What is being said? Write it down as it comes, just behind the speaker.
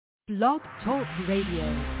Blog Talk Radio.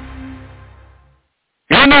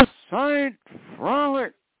 Innersight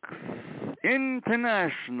Frolic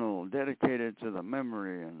International, dedicated to the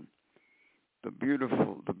memory and the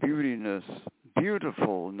beautifulness,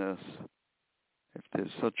 if there's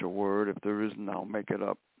such a word. If there isn't, I'll make it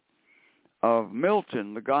up, of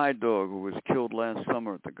Milton, the guide dog who was killed last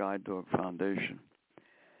summer at the Guide Dog Foundation.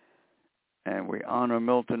 And we honor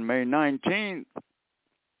Milton May 19th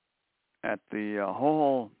at the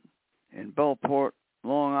hall in Bellport,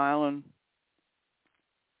 Long Island,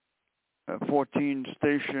 a 14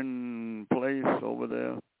 station place over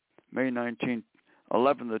there, May 19th,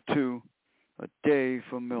 11 to 2, a day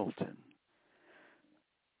for Milton.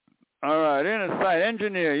 All right, Innersight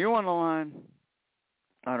engineer, you on the line?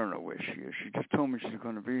 I don't know where she is. She just told me she's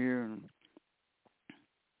going to be here, and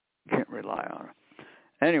can't rely on her.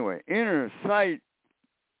 Anyway, Innersight,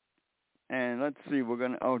 and let's see,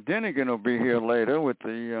 Dinnigan will be here later with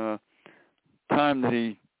the time that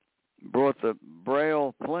he brought the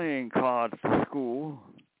Braille playing cards to school.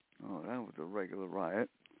 Oh, that was a regular riot.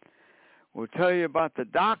 We'll tell you about the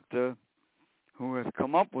doctor who has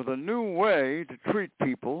come up with a new way to treat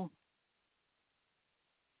people.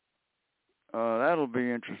 That'll be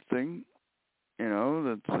interesting. You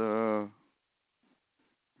know,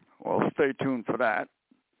 well, stay tuned for that.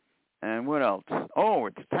 And what else? Oh,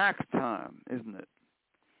 it's tax time, isn't it?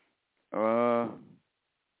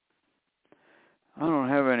 I don't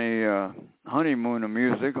have any honeymooner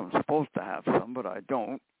music. I'm supposed to have some, but I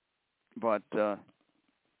don't. But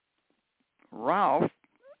Ralph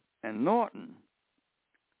and Norton,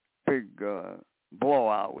 big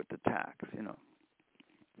blowout with the tax, you know.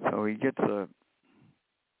 So he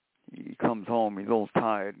comes home, he's all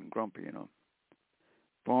tired and grumpy, you know.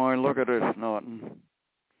 Boy, look at this, Norton.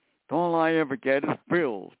 All I ever get is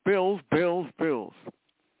bills.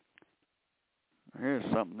 Here's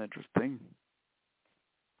something interesting.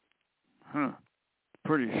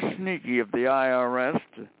 Pretty sneaky of the IRS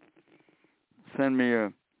to send me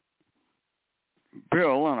a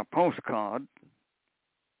bill on a postcard.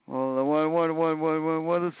 Well, what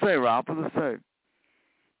does it say, Ralph? What does it say?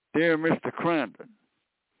 Dear Mr. Crandon,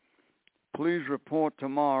 please report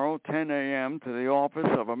tomorrow, 10 a.m. to the office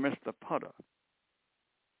of a Mr. Putter.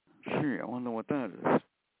 Gee, I wonder what that is.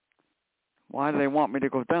 Why do they want me to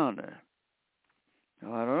go down there?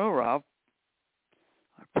 I don't know, Ralph.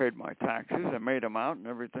 I paid my taxes. I made them out and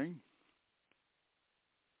everything.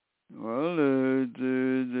 Well,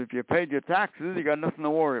 if you paid your taxes, you got nothing to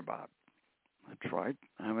worry about. That's right.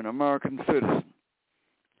 I'm an American citizen.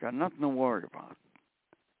 Got nothing to worry about.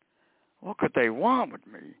 What could they want with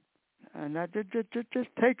me? And just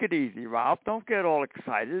take it easy, Ralph. Don't get all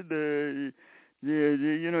excited.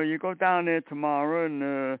 You go down there tomorrow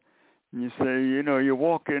and you say, you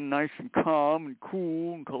walk in nice and calm and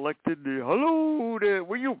cool and collected. Hello there.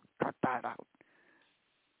 Will you cut that out?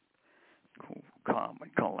 Cool, calm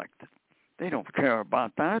and collected. They don't care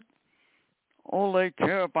about that. All they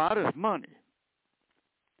care about is money.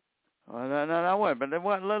 Now, wait, but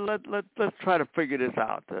let's try to figure this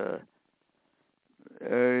out.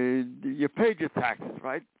 You paid your taxes,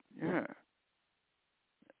 right? Yeah.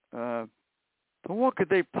 So what could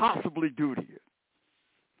they possibly do to you?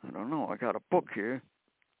 I don't know. I got a book here.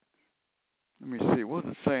 Let me see. What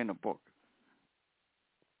does it say in the book?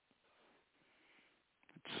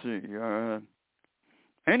 Let's see.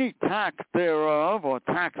 Any tax thereof or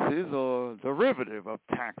taxes or derivative of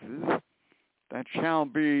taxes that shall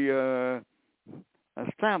be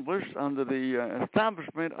established under the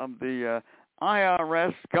establishment of the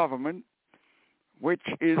IRS government, which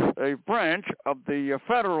is a branch of the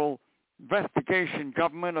federal investigation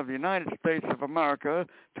government of the United States of America,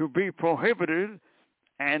 to be prohibited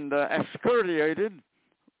and excoriated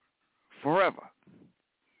forever.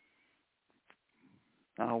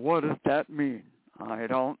 Now, what does that mean? I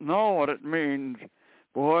don't know what it means.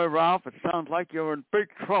 Boy, Ralph, it sounds like you're in big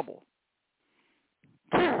trouble.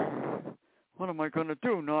 What am I going to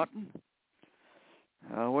do, Norton?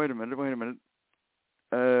 Wait a minute.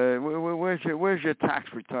 Where's your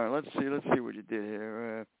tax return? Let's see what you did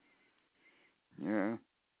here.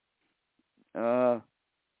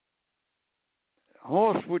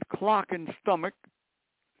 Horse with clock and stomach.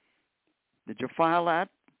 Did you file that?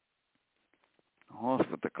 Horse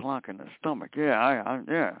with the clock in the stomach. Yeah,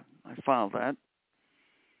 I filed that.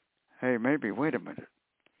 Hey, maybe, wait a minute.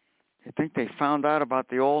 You think they found out about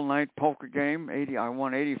the all-night poker game? I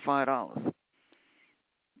won $85.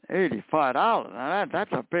 $85? Now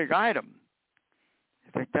that's a big item.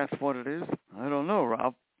 You think that's what it is? I don't know,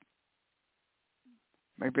 Ralph.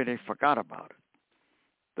 Maybe they forgot about it.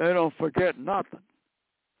 They don't forget nothing.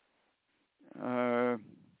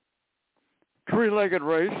 three-legged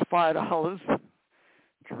race, $5.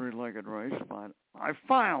 Three-legged race, $5. I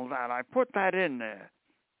filed that. I put that in there.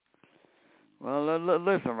 Well,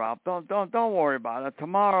 listen, Ralph. Don't worry about it.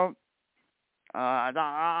 Tomorrow,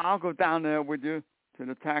 I'll go down there with you to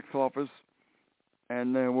the tax office,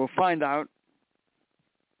 and we'll find out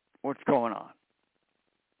what's going on.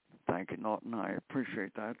 Thank you, Norton. I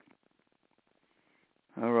appreciate that.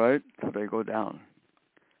 All right, so they go down.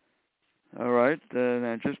 All right,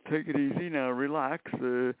 now just take it easy. Now relax.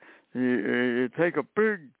 You take a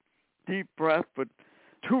big, deep breath, but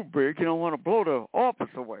too big. You don't want to blow the office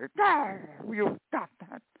away. You got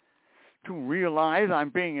that. To realize I'm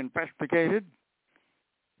being investigated.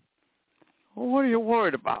 Well, what are you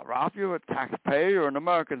worried about, Ralph? You're a taxpayer. You're an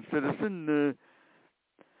American citizen.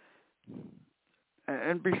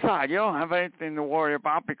 And besides, you don't have anything to worry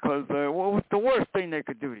about because what's the worst thing they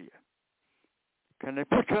could do to you? Can they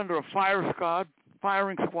put you under a firing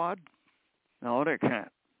squad? No, they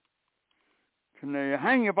can't. Can they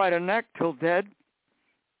hang you by the neck till dead?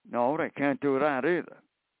 No, they can't do that either.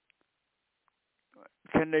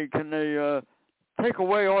 Can they take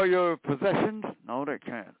away all your possessions? No, they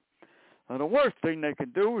can't. Now, the worst thing they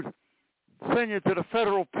can do is send you to the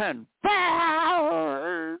federal pen.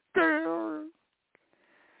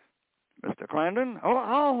 Mr. Crandon? Oh,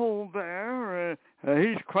 I'll hold there.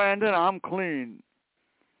 He's Crandon. I'm clean.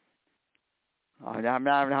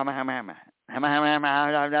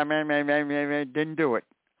 Didn't do it.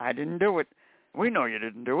 I didn't do it. We know you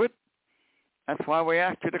didn't do it. That's why we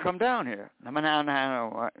asked you to come down here.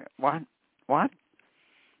 What?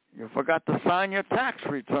 You forgot to sign your tax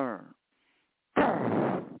return.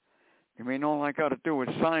 You mean all I got to do is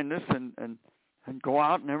sign this and go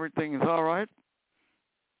out and everything is all right?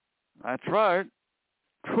 That's right.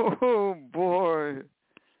 Oh, boy.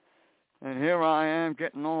 And here I am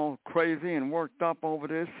getting all crazy and worked up over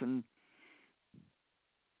this. And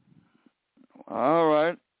all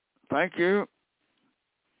right. Thank you.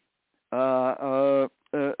 Mr.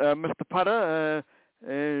 Potter,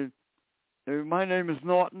 my name is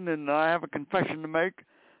Norton, and I have a confession to make.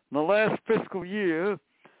 In the last fiscal year,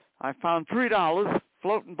 I found $3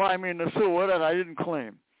 floating by me in the sewer that I didn't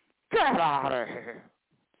claim. Get out of here.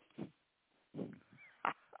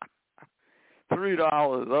 $3,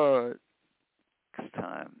 all right. Next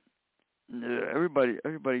time. Yeah,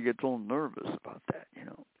 everybody gets all nervous about that, you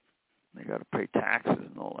know. They got to pay taxes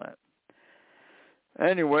and all that.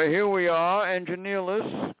 Anyway, here we are,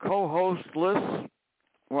 engineerless, co-hostless.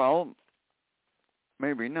 Well,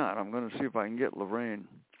 maybe not. I'm going to see if I can get Lorraine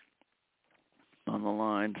on the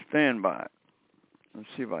line. Stand by. Let's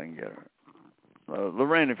see if I can get her.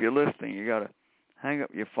 Lorraine, if you're listening, you got to hang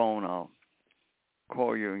up your phone. I'll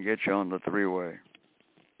call you and get you on the three-way.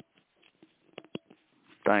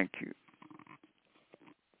 Thank you.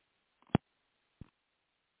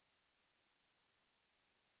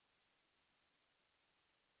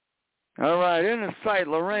 All right, Innersight,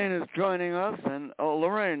 Lorraine is joining us. And,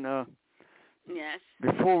 Lorraine, yes.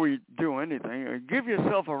 Before we do anything, give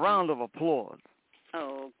yourself a round of applause.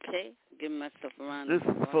 Okay, give myself a round of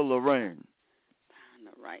applause. This is for Lorraine. Find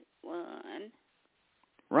the right one.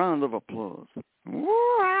 Round of applause.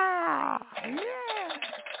 Wow! Yeah!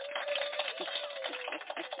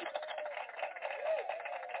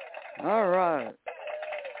 All right.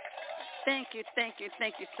 Thank you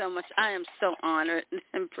so much. I am so honored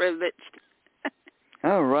and privileged.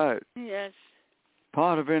 All right. Yes.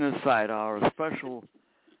 Part of Innersight, our special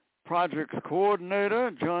projects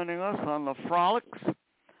coordinator, joining us on the Frolics.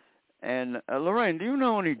 And Lorraine, do you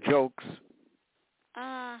know any jokes?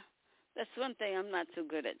 That's one thing. I'm not too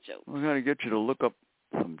good at jokes. We're going to get you to look up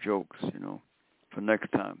some jokes, you know, for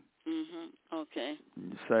next time. Okay.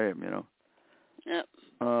 You say them, you know. Yep.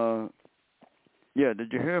 Yeah,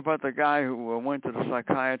 did you hear about the guy who went to the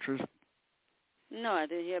psychiatrist? No, I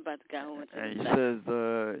didn't hear about the guy who went to the doctor. And he says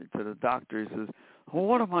to the doctor, he says, well,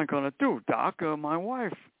 what am I going to do, Doc? My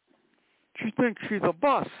wife, she thinks she's a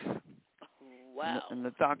bus. Wow. And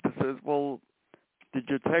the doctor says, well, did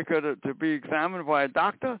you take her to be examined by a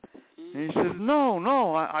doctor? And he says,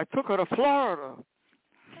 no, I took her to Florida.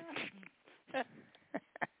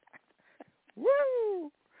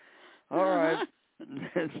 Woo! All right.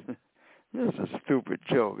 This is a stupid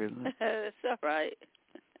joke, isn't it? It's all right.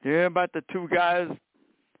 You hear about the two guys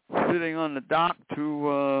sitting on the dock,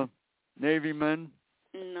 two Navy men?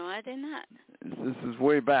 No, I did not. This is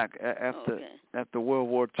way back after World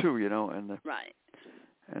War II, you know, and right.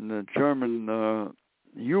 And the German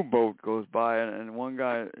U-boat goes by, and one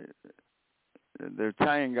guy, the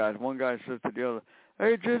Italian guys, one guy says to the other,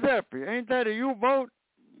 "Hey Giuseppe, ain't that a U-boat?"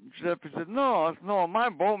 Giuseppe said, "No, it's not my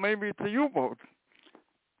boat. Maybe it's a U-boat."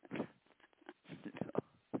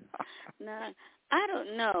 I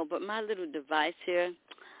don't know, but my little device here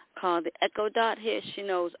called the Echo Dot here, she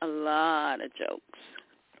knows a lot of jokes.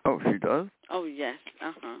 Oh, she does? Oh, yes.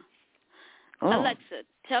 Uh-huh. Oh. Alexa,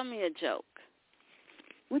 tell me a joke.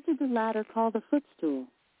 What did the ladder call the footstool?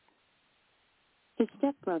 His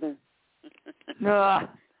stepbrother. Nah.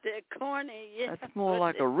 They're corny, yeah. That's more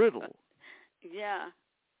like a riddle. Yeah.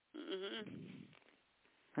 Mm-hmm.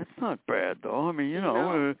 That's not bad, though. I mean, you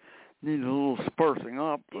know, needs a little sprucing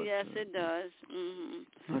up. But, yes, it does.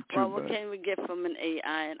 Mm-hmm. Not too well, what bad. can we get from an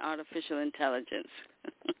AI, an artificial intelligence?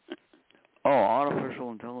 Oh,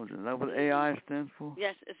 artificial intelligence. Is that what AI stands for?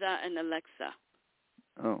 Yes, it's an Alexa.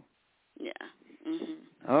 Oh. Yeah.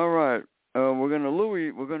 Mm-hmm. All right. We're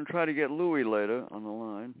gonna try to get Louis later on the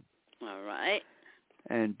line. All right.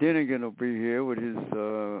 And Dinnigan will be here with his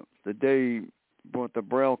the day he brought the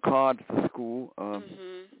Braille cards to school.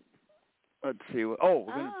 Let's see. We're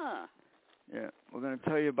gonna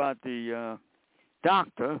tell you about the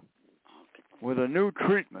doctor with a new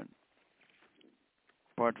treatment.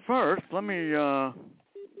 But first, let me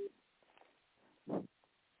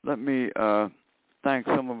thank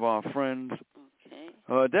some of our friends.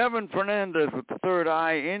 Okay. Devin Fernandez with the Third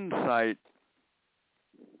Eye Insight.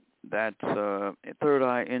 That's Third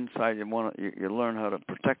Eye Insight. You learn how to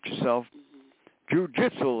protect yourself.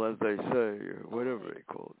 Jiu-jitsu, as they say, or whatever they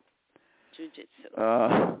call it. Jiu-jitsu.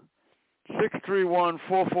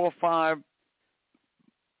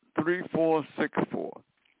 631-445-3464.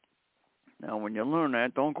 Now, when you learn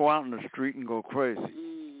that, don't go out in the street and go crazy.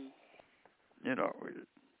 You know,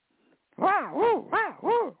 wah, woo, wah,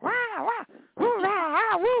 woo, wah, wah, woo,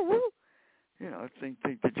 wah, woo, woo. You know, think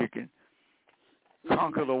that you can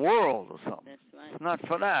conquer the world or something. That's right. It's not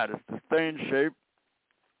for that. It's to stay in shape.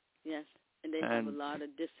 Yes, and they have a lot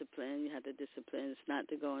of discipline. You have the discipline. It's not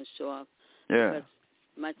to go and show off. Yeah. Because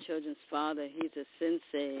my children's father, he's a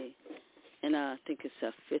sensei, and I think it's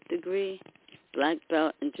a 5th degree, black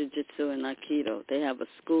belt in jiu-jitsu and aikido. They have a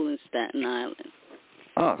school in Staten Island.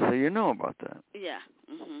 Oh, so you know about that. Yeah.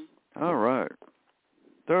 Mhm. All right.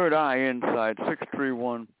 Third Eye Insight,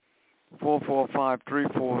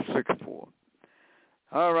 631-445-3464.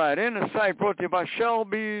 All right, Innersight brought to you by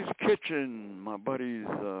Shelby's Kitchen. My buddies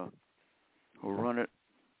who run it,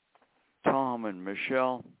 Tom and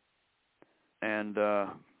Michelle. And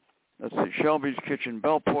let's see, Shelby's Kitchen,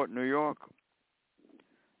 Bellport, New York.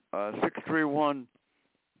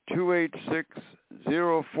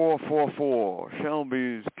 631-286-0444.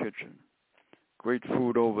 Shelby's Kitchen. Great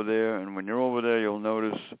food over there. And when you're over there, you'll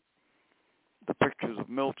notice the pictures of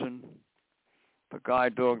Milton, the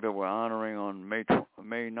guide dog that we're honoring on May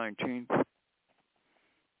 19th,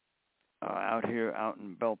 out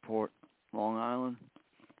in Bellport, Long Island,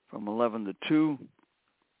 from 11 to 2.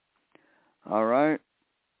 All right.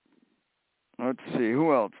 Let's see,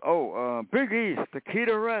 who else? Oh, Big East, the Key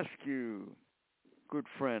to Rescue. Good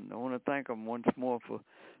friend. I want to thank him once more for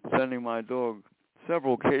sending my dog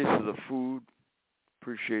several cases of food.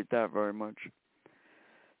 Appreciate that very much.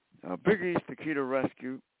 Big East, the Key to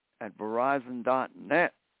Rescue at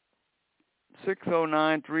Verizon.net,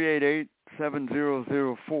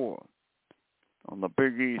 609-388-7004 on the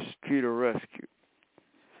Big East Key to Rescue.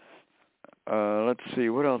 Let's see,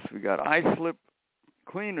 what else we got? Islip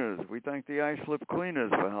Cleaners. We thank the Islip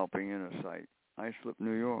Cleaners for helping Innersight. Islip,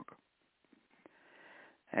 New York.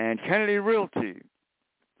 And Kennedy Realty,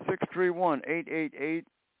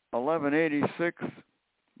 631-888-1186.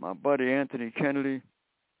 My buddy Anthony Kennedy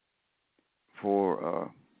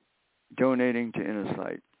for donating to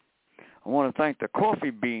Innersight. I want to thank the Coffee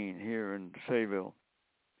Bean here in Sayville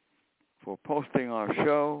for posting our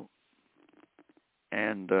show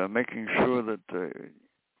and making sure that it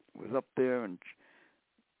was up there and,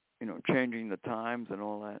 you know, changing the times and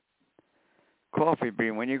all that. Coffee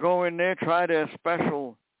Bean. When you go in there, try their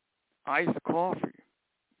special iced coffee.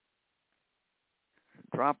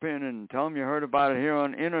 Drop in and tell them you heard about it here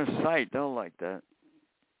on Innersight. They'll like that.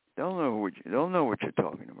 They'll know what you're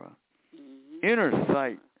talking about. Mm-hmm.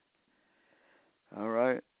 Innersight. All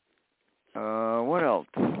right. What else?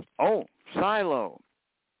 Oh, Silo.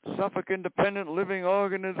 Suffolk Independent Living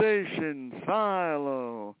Organization.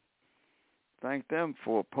 Silo. Thank them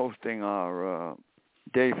for posting our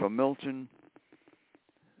Day for Milton,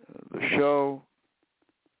 the show,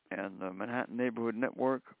 and the Manhattan Neighborhood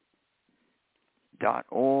Network.org.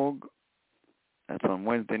 That's on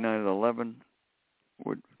Wednesday night at 11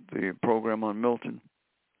 with the program on Milton.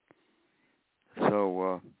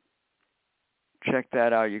 So check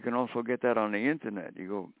that out. You can also get that on the internet. You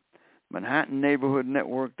go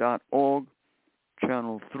ManhattanNeighborhoodNetwork.org,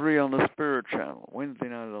 channel 3 on the Spirit Channel, Wednesday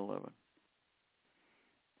night at 11.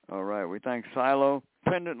 All right. We thank Silo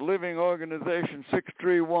Independent Living Organization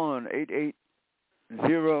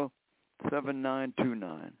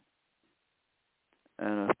 631-880-7929.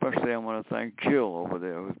 And especially I want to thank Jill over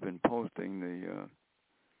there who's been posting the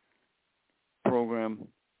program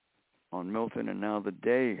on Milton and now the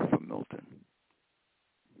day for Milton.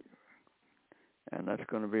 And that's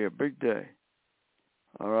going to be a big day.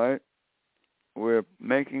 All right? We're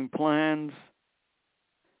making plans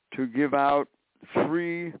to give out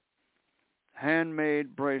free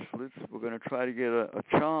handmade bracelets. We're going to try to get a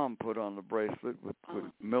charm put on the bracelet with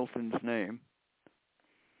Milton's name.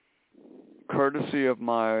 Courtesy of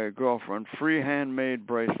my girlfriend, free handmade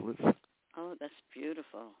bracelets. Oh, that's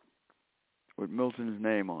beautiful. With Milton's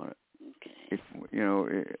name on it. Okay.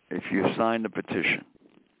 If you sign the petition.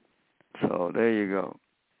 So there you go.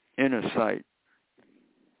 Innersight.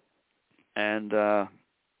 And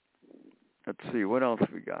let's see, what else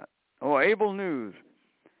we got? Oh, Able News.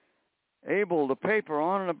 Able, the paper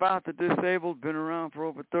on and about the disabled, been around for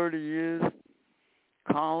over 30 years.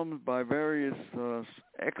 Columns by various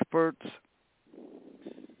experts.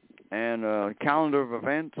 And a calendar of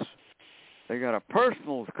events. They got a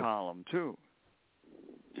personals column, too.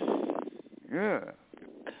 Yeah.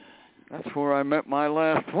 That's where I met my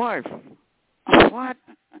last wife. What?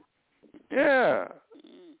 Yeah.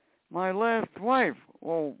 My last wife.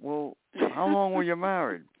 Well, how long were you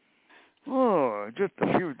married? Oh, just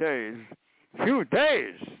a few days. Few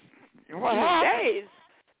days? What happened? Days?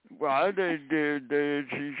 Well,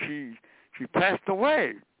 she passed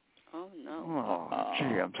away. Oh, no. Oh,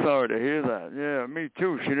 gee, I'm sorry to hear that. Yeah, me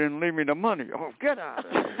too. She didn't leave me the money. Oh, get out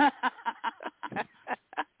of here.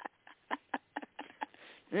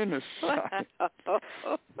 Innersight.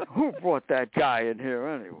 Who brought that guy in here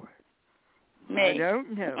anyway? Me. I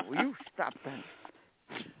don't know. You stop that.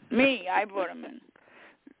 Me. I brought him in.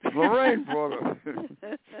 Lorraine brought him in.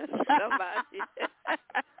 Somebody.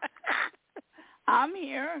 I'm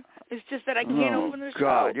here. It's just that I can't open the show.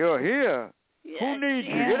 God, you're here. Yes, Who needs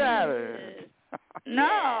you? Get out of here. No.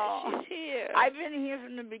 Yeah, she's here. I've been here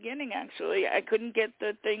from the beginning, actually. I couldn't get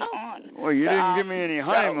the thing on. Well, you didn't give me any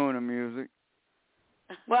honeymoon music.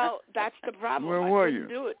 Well, that's the problem. Where were I couldn't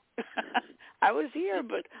do it. I was here,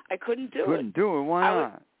 but I couldn't do it. Couldn't do it? Why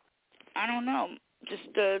not? I don't know.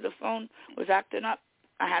 Just the phone was acting up.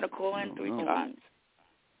 I had to call in 3 times.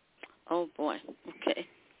 Oh, boy. Okay.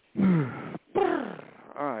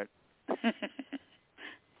 All right.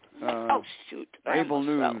 Oh, shoot. Able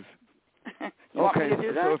News. You want me to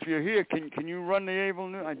do that? So if you're here, can you run the Able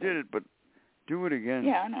News? I did it, but do it again.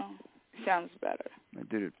 Yeah, I know. Sounds better. I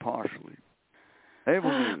did it partially.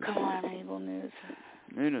 Able News. Come on, Able News.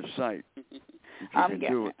 Innersight. I'm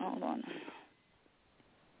getting it. Hold on.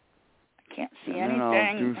 I can't see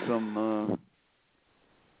anything.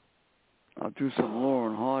 I'll do some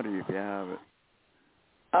Lauren Hardy if you have it.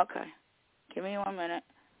 Okay. Give me 1 minute.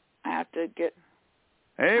 I have to get...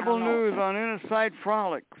 Able News on Innersight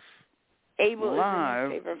Frolics. Able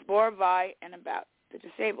Live. is a newspaper for, by, and about the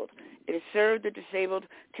disabled. It has served the disabled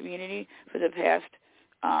community for the past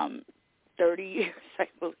 30 years, I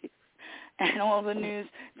believe. And all the news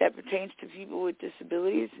that pertains to people with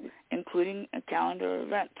disabilities, including a calendar of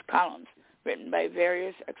events, columns, written by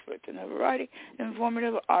various experts in a variety of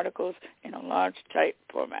informative articles in a large type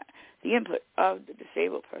format. The input of the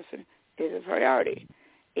disabled person is a priority.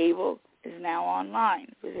 Able is now online.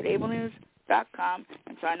 Visit ablenews.com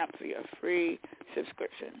and sign up for your free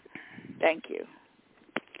subscription. Thank you.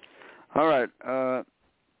 All right.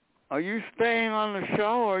 Are you staying on the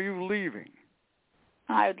show or are you leaving?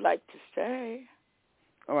 I'd like to stay.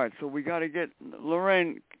 All right, so we got to get...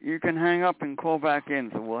 Lorraine, you can hang up and call back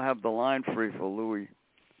in, so we'll have the line free for Louis.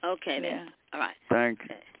 Okay, then. All right. Thank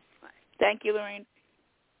you. Okay. Thank you, Lorraine.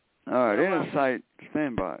 All right, Innersight,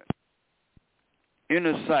 stand by.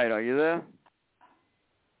 Innersight, are you there?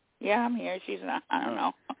 Yeah, I'm here. She's not. I don't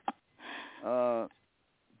know.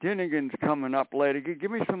 Dinnigan's coming up later.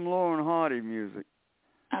 Give me some Lauren Hardy music.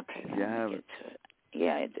 Okay. You have it.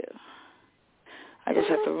 Yeah, I do. I just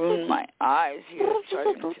have to ruin my eyes here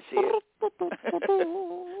trying to see it.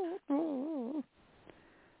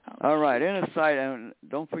 All right, Innersight, and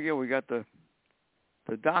don't forget we got the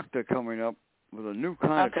doctor coming up with a new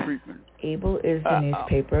kind of treatment. Able is the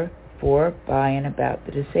newspaper for, by, and about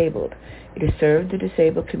the disabled. It has served the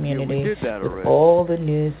disabled community with all the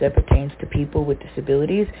news that pertains to people with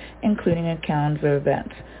disabilities, including a calendar of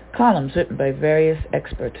events, columns written by various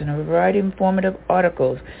experts, and a variety of informative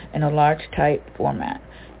articles in a large type format.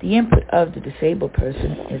 The input of the disabled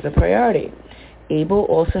person is a priority. Able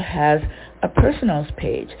also has a personals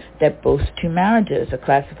page that boasts 2 marriages, a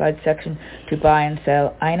classified section to buy and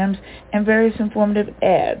sell items, and various informative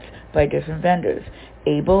ads by different vendors.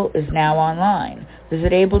 Able is now online.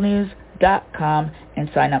 Visit ablenews.com and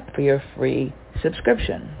sign up for your free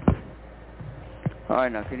subscription. All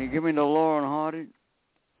right, now, can you give me the Laurel and Hardy?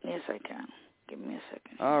 Yes, I can. Give me a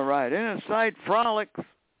second. All right, Innersight Frolics.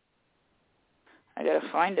 I got to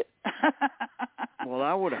find it. Well,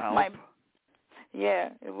 that would help. Yeah,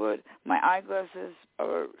 it would. My eyeglasses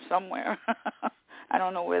are somewhere. I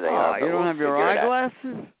don't know where they are. You don't have your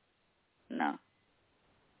eyeglasses? No.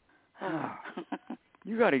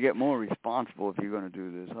 You got to get more responsible if you're going to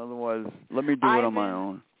do this. Otherwise, let me do it on my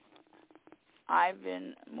own. I've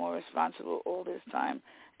been more responsible all this time,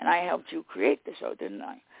 and I helped you create the show, didn't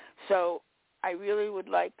I? So I really would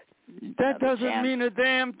like that doesn't mean a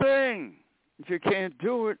damn thing. If you can't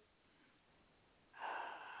do it,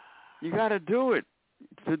 you got to do it.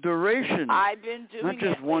 It's the duration. I've been doing not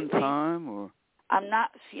just it one lately. time. Or I'm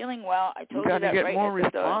not feeling well. I told you that right. You got to get more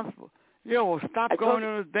at the responsible. Yeah, well, stop going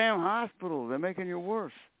to the damn hospital. They're making you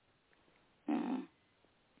worse. Mm-hmm.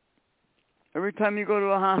 Every time you go to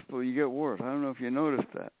a hospital, you get worse. I don't know if you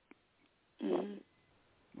noticed that. Mm-hmm.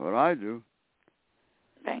 But I do.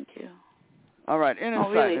 Thank you. All right,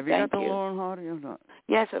 Innersight. Really, have you got the Laurel and Hardy or not?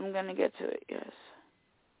 Yes, I'm going to get to it, yes.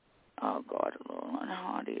 Oh, God, Laurel and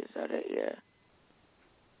Hardy, is that it? Yeah.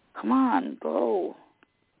 Come on, go.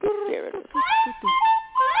 There it is.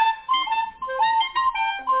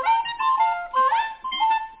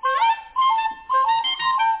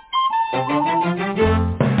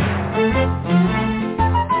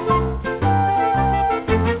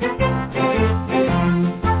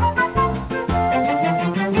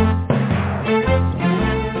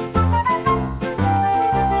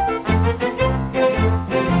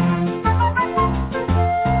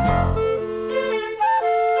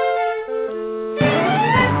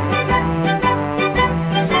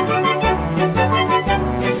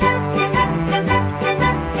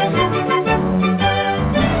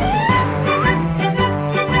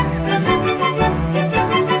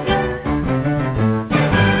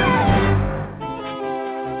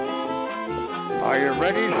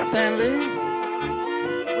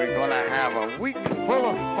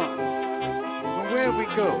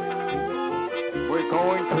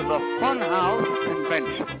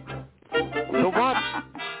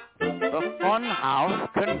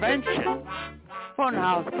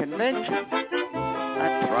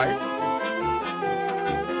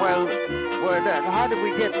 How did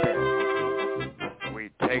we get there? We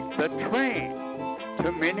take the train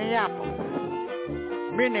to Minneapolis.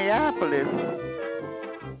 Minneapolis?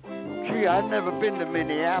 Gee, I've never been to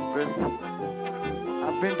Minneapolis.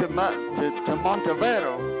 I've been to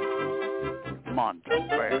Montevero.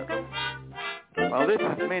 Montevero. Well, this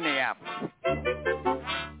is Minneapolis.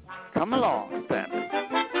 Come along, Stanley.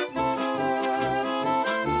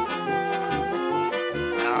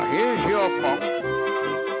 Now, here's your bunk.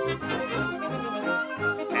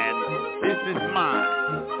 This is mine,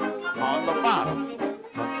 on the bottom,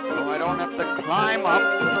 so I don't have to climb up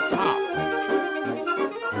to the top.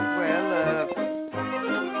 Well,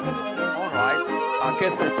 all right. I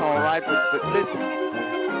guess it's all right, but listen,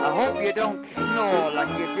 I hope you don't snore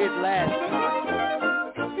like you did last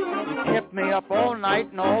time. You kept me up all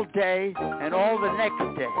night and all day and all the next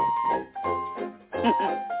day.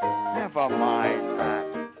 Never mind that.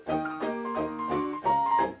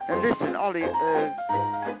 And listen, Ollie,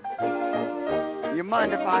 you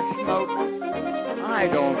mind if I smoke? I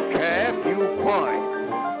don't care if you point.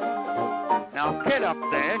 Now get up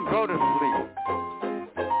there and go to sleep.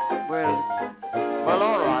 Well,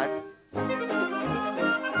 all right.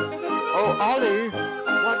 Oh, Ollie,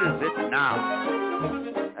 what is it now?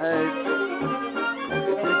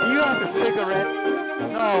 Do you have a cigarette?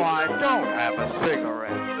 No, I don't have a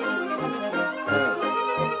cigarette.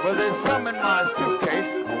 Well, there's some in my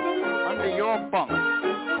suitcase under your bunk.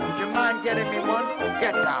 Would you mind getting me one?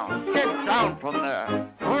 Get down from there.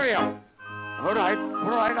 Hurry up. All right,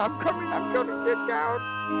 I'm coming. I'm going to get down.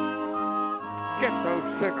 Get those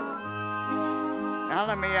cigarettes. Now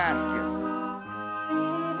let me ask you.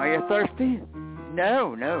 Are you thirsty?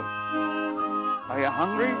 No. Are you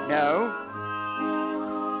hungry? No.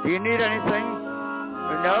 Do you need anything?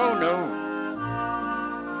 No.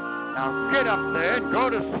 Now get up there and go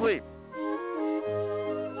to sleep.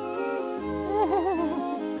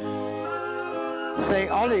 Say,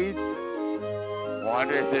 Ollie. What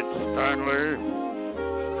is it, Stanley?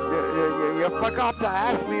 You forgot to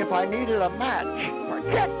ask me if I needed a match.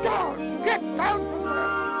 Get down from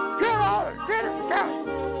there. Get down.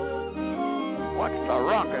 what's the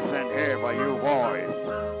ruckus in here by you boys?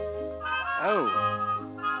 Oh,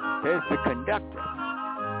 there's the conductor.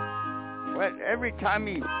 Well, every time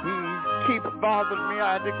he keeps bothering me,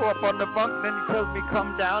 I had to go up on the bunk, then he tells me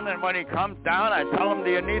come down, and when he comes down, I tell him, do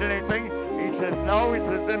you need anything? He says, no. He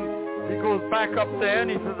says, then he goes back up there, and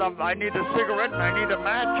he says, I need a cigarette, and I need a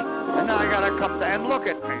match, and now I got to come down and look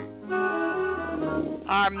at me.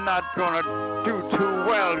 I'm not going to do too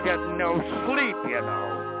well getting no sleep, you know.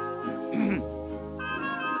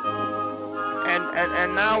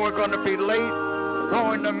 and now we're going to be late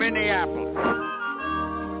going to Minneapolis.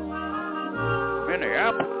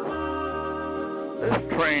 Minneapolis? This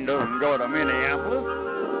train doesn't go to Minneapolis.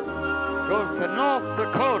 It goes to North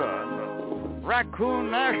Dakota, the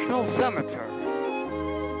Raccoon National Cemetery.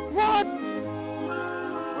 What?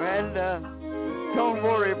 Well, don't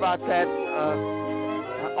worry about that,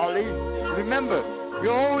 Ollie. Remember,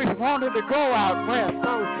 you always wanted to go out west,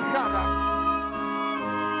 so shut up.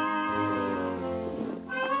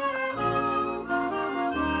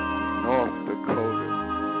 North Dakota,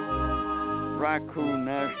 Raccoon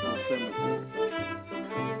National Cemetery.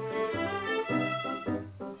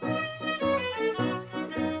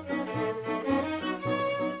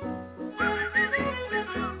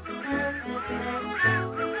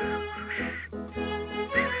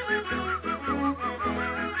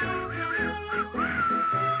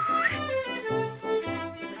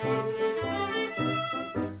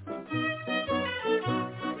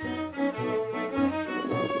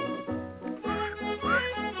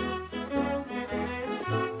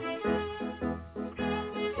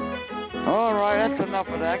 All right, that's enough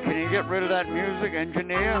of that. Can you get rid of that music,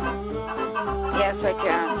 engineer? Yes, I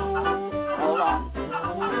can. Hold on.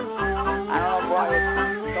 I don't know what is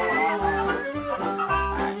going on. All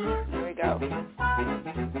right, here we go.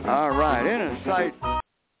 All right, Innersight.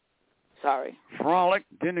 Sorry. Frolic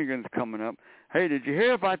Dinnigan's coming up. Hey, did you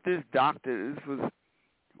hear about this doctor? This was,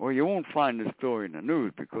 well, you won't find this story in the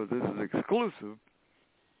news because this is exclusive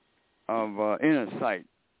of Innersight.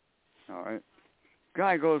 All right.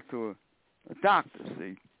 Guy goes to a doctor,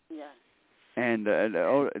 see? Yeah. And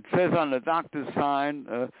it says on the doctor's sign,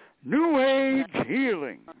 New Age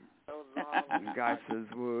Healing. And the guy says,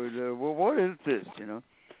 well, what is this, you know?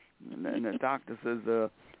 And the doctor says,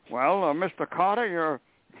 well, Mr. Carter,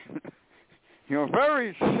 you're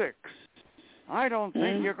very sick. I don't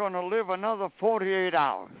think you're going to live another 48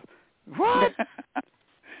 hours. What?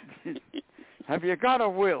 Have you got a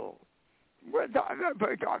will? Well,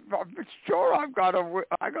 sure, I got a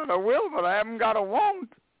will, but I haven't got a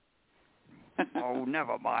won't. Oh,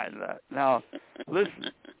 never mind that. Now,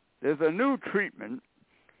 listen, there's a new treatment,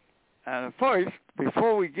 and first,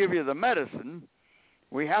 before we give you the medicine,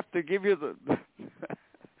 we have to give you the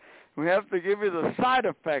side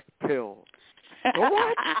effect pill. The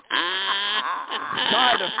what?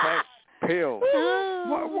 Side effect pill.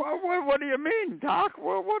 What do you mean, Doc?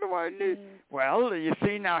 What do I need? Well, you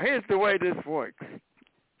see, now here's the way this works.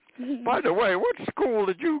 By the way, what school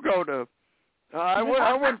did you go to? I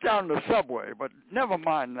went down the subway, but never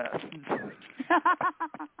mind that.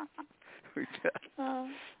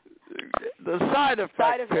 The side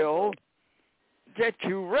effect pill gets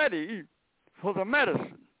you ready for the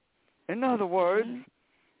medicine. In other words,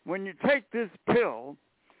 when you take this pill,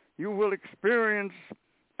 you will experience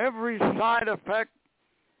every side effect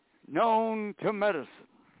known to medicine.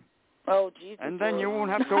 Oh, Jesus. And then you won't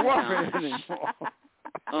have to worry anymore.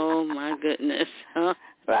 Oh, my goodness. Huh?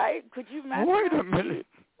 Right? Could you imagine? Wait a minute.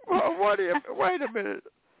 Well, wait a minute.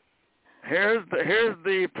 Here's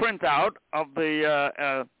the printout of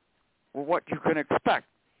the what you can expect.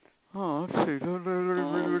 Oh, let's see.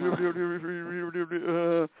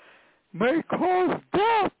 May cause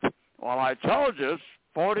death. Well, I told you, it's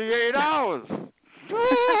 48 hours.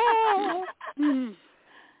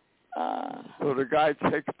 So the guy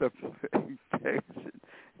takes it.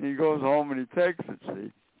 He goes home and he takes it,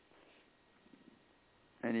 see.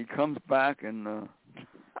 And he comes back and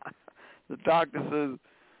the doctor says,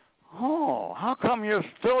 oh, how come you're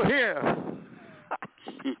still here?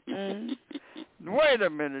 Wait a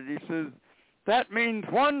minute, he says, that means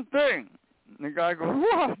one thing. And the guy goes,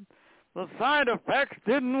 what? The side effects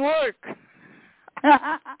didn't work.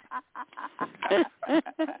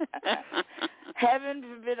 Heaven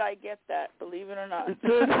forbid I get that, believe it or not.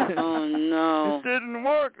 Oh, no. It didn't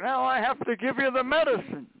work. Now I have to give you the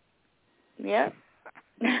medicine. Yep.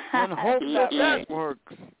 And hope that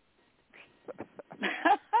works.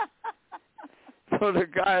 So the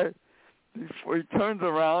guy, he turns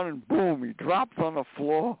around and boom, he drops on the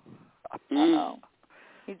floor. Uh-oh.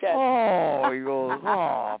 He's dead. Oh, he goes,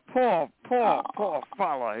 oh, poor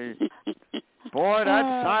fella. Boy,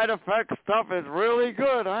 that side effect stuff is really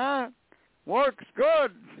good, huh? Works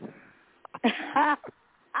good. At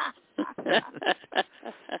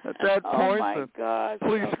that point, the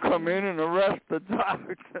police come in and arrest the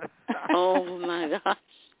doctor. Oh, my gosh.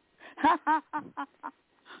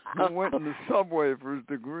 He went in the subway for his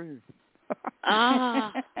degree.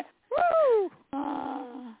 Woo!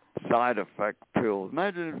 Side effect pills.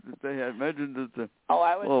 Imagine if they had mentioned that the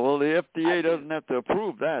FDA doesn't have to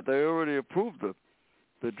approve that. They already approved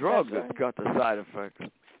the drug that's got the side effects.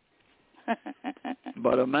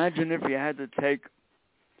 But imagine if you had to take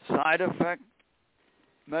side effect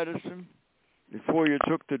medicine before you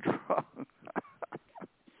took the drug.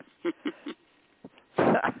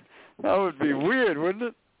 That would be weird, wouldn't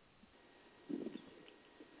it?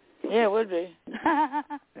 Yeah, it would be. You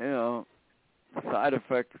know, side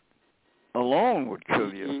effect alone would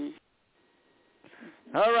kill you.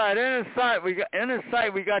 Mm-hmm. All right, Innersight.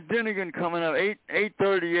 We got Dinnigan coming up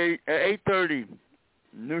 8:30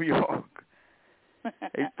 New York.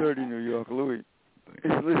 8:30 New York, Louis.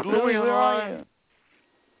 Is Louis on the line?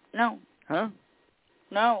 No. Huh?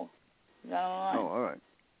 No. He's not on the line.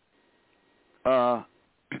 Oh, all right.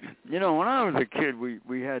 You know, when I was a kid,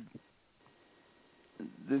 we had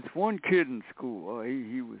this one kid in school. Oh,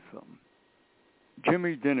 he was something.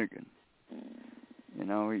 Jimmy Dinnigan. You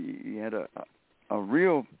know, he had a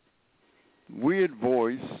real weird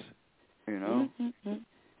voice, you know,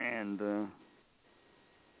 and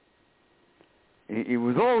he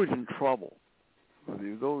was always in trouble.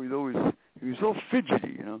 He was so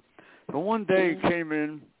fidgety, you know. So one day he came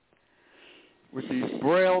in with these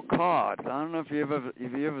Braille cards. I don't know if you ever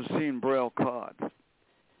seen Braille cards.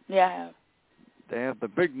 Yeah, I have. They have the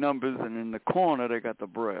big numbers, and in the corner they got the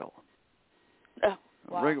Braille. Oh,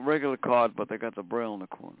 wow. Regular card, but they got the Braille in the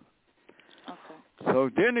corner. Okay. So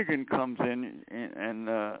Dinnigan comes in, and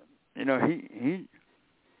you know, he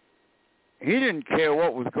didn't care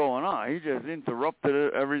what was going on. He just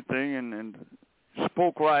interrupted everything and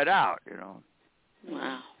spoke right out, you know.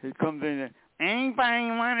 Wow. He comes in and,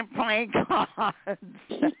 anybody want to play cards?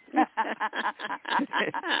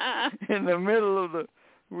 In the middle of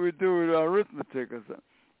we're doing arithmetic or something.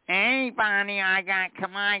 Anybody, I got the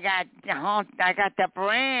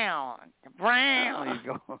Braille. The Braille, he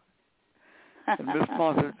goes. And Miss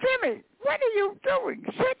Ma says, Jimmy, what are you doing?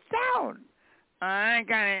 Sit down. I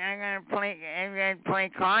gotta play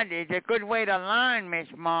cards. It's a good way to learn, Miss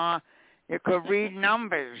Ma. You could read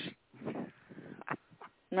numbers.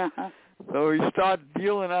 So he started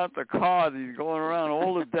dealing out the cards. He's going around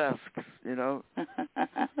all the desks, you know. And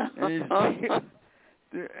he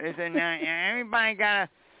said, now everybody got to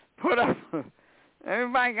put up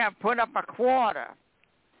a quarter.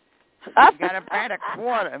 You got to bet a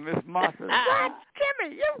quarter. And Miss Ma says, what,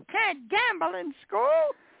 Jimmy? You can't gamble in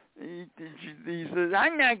school. He says,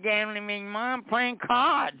 I'm not gambling, Miss Ma. I'm playing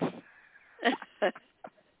cards.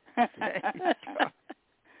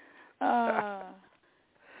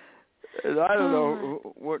 And I don't know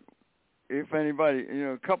what, if anybody, you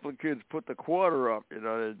know, a couple of kids put the quarter up, you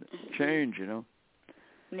know, change, you know.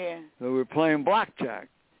 Yeah. So we're playing blackjack.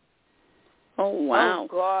 Oh, wow.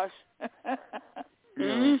 Oh, gosh.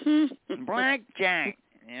 Blackjack,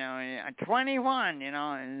 you know, 21, you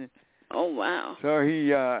know. And oh, wow. so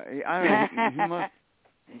he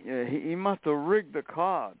must have rigged the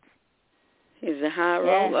cards. He's a high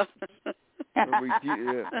roller. So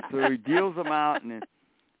he deals them out, and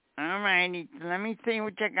all righty, let me see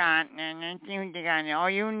what you got. Oh,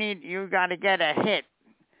 you got to get a hit.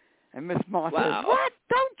 And Miss Ma says, what?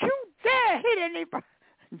 Don't you dare hit anybody.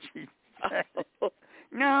 And she said,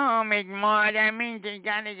 no, Miss Ma, that means you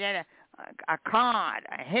got to get a card.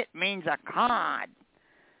 A hit means a card.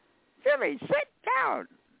 Jimmy, sit down.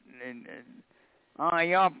 Oh,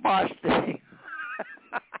 you're busted.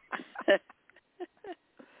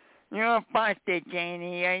 You're busted,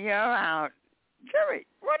 Janie. You're out. Jimmy,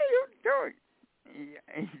 what are you doing?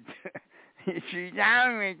 She's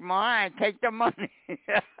down, Miss Ma. I take the money.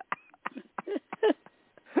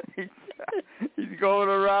 He's going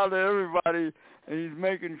around to everybody, and he's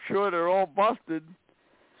making sure they're all busted.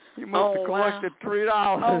 He must have collected $3.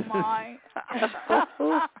 Oh, my.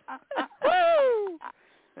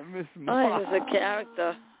 And Miss Ma. He's a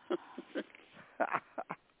character.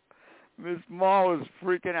 Miss Ma was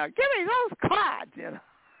freaking out. Give me those cards, you know.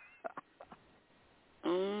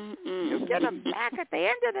 You get them back at the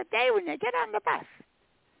end of the day when you get on the bus.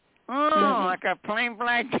 Oh, like a plain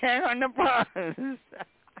blackjack on the bus.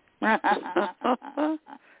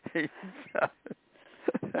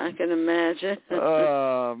 I can imagine.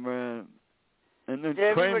 Oh, man. And then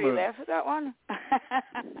Did everybody laugh at that one?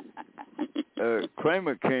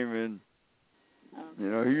 Kramer came in, You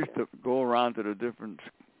know, he used to go around to the different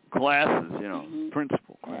classes, you know,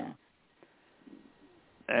 principal class.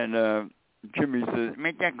 Yeah. And Jimmy says,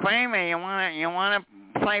 Mr. Kramer, you wanna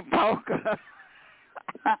play poker?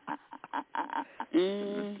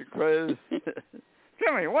 Mr. Kramer,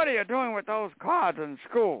 Jimmy, what are you doing with those cards in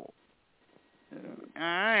school?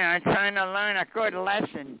 I'm trying to learn a good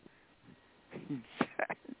lesson.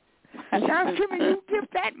 Now, Jimmy, you give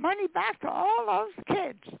that money back to all those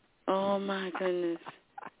kids. Oh, my goodness.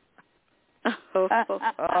 Oh,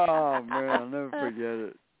 man, I'll never forget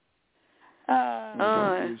it.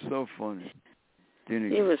 It was so funny.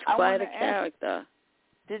 He was quite a character.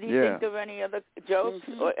 Did he think of any other jokes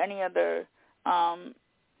or any other, time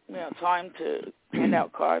to hand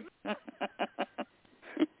out cards?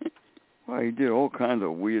 Well, he did all kinds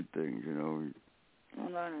of weird things, you know.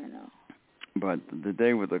 Well, I know. But the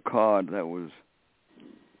day with the card, that was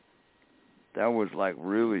like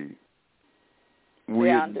really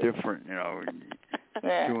weird and different, you know.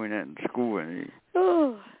 Doing that in school and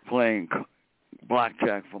playing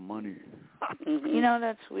blackjack for money. You know,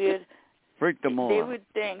 that's weird. Freak them all They out. would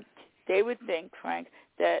think, Frank,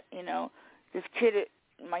 that, this kid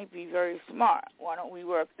might be very smart. Why don't we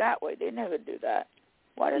work that way? They never do that.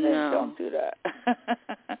 Why do they don't do that?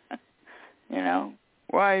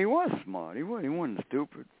 Why, he was smart. He wasn't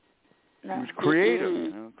stupid. No. He was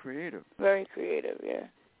creative, creative. Very creative, yeah.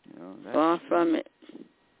 Far from it.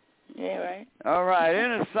 Yeah, right. All right,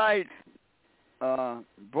 Innersight,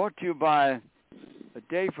 brought to you by A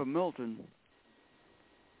Day for Milton,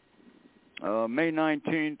 May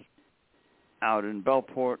 19th, out in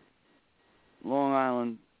Bellport, Long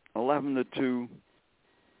Island, 11 to 2,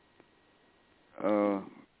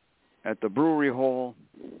 at the Brewery Hall,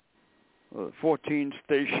 14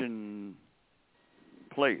 Station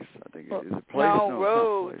Place, I think it is. Place? No,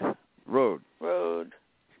 Road. Place. Road.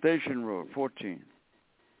 Station Road, 14.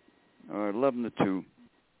 11 to 2.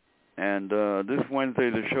 And this Wednesday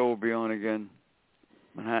the show will be on again,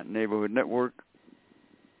 Manhattan Neighborhood Network,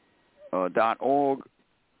 .org,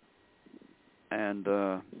 and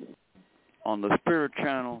on the Spirit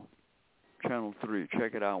Channel, Channel 3.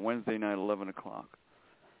 Check it out, Wednesday night, 11 o'clock.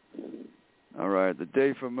 All right, The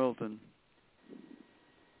Day for Milton,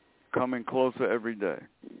 coming closer every day.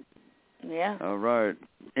 Yeah. All right,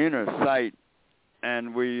 Innersight.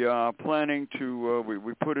 And we are planning to,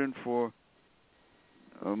 we put in for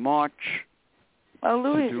March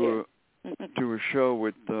to do a show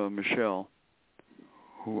with Michelle,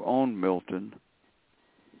 who owned Milton,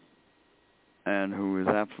 and who is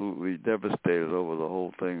absolutely devastated over the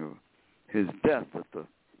whole thing of his death at the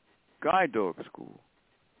guide dog school.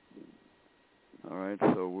 All right,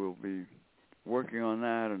 so we'll be working on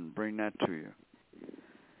that and bring that to you.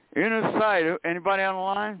 Innersight, anybody on the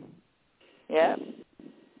line? Yeah.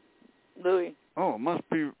 Louis. Oh, must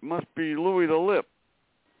be Louis the Lip.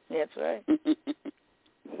 Yeah, that's right.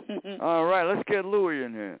 All right, let's get Louis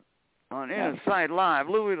in here on Innersight Live.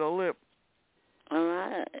 Louis the Lip. All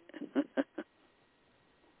right.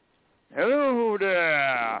 Hello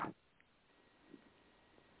there.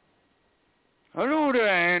 Hello there,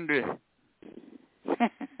 Andy.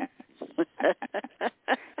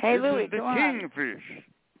 Hey, Louis, this is the Kingfish.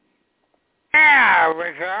 Yeah,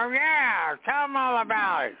 Richard, yeah. Tell them all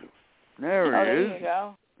about it. There he there is. You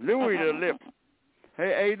go. Louis the Lip.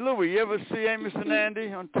 Hey, Louis, you ever see Amos and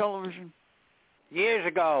Andy on television? Years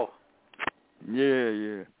ago.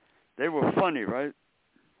 Yeah. They were funny, right?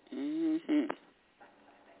 Mm-hmm.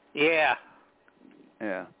 Yeah.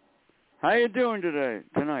 Yeah. How you doing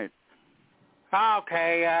tonight?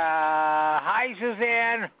 Okay, hi,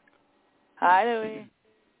 Suzanne. Hi, Louis.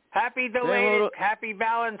 Happy belated, happy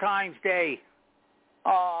Valentine's Day.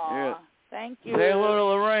 Aw, thank you. Say hello to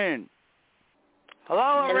Lorraine.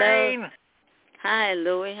 Hello, Lorraine. Hi,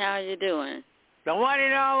 Louis. How are you doing? The one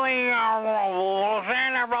and only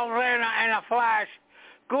Rosanna in a flash.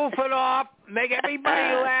 Goof it up, make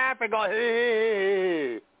everybody laugh, and go,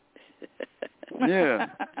 hey. Yeah.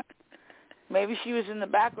 Maybe she was in the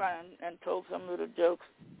background and told some little jokes.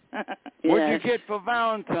 What'd you get for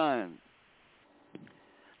Valentine's?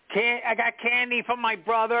 I got candy from my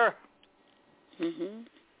brother. Mhm.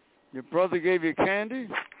 Your brother gave you candy?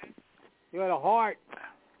 You got a heart.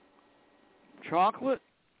 Chocolate?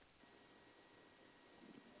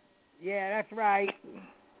 Yeah, that's right.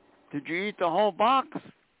 Did you eat the whole box?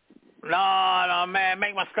 No, man,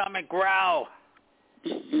 make my stomach growl.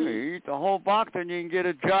 You eat the whole box, and you can get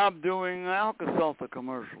a job doing Alka-Seltzer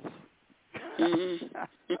commercials.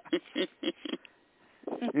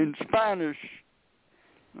 In Spanish.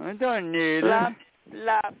 I don't need it.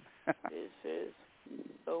 Love. This is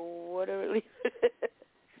whatever it is.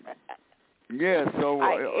 Yeah, so...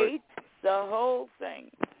 I ate the whole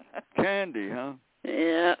thing. Candy, huh?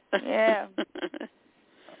 Yeah. Yeah.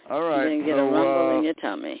 All right. Then get a rumble in your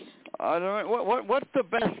tummy. I don't know. What's the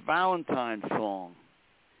best Valentine's song?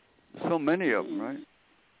 So many of them, right?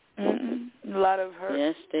 A lot of hurt.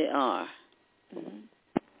 Yes, they are.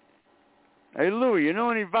 Hey, Louie, you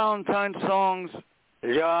know any Valentine songs?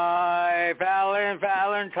 Joy, Valentine.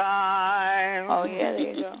 Oh, yeah, there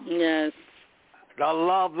you go. Yes. The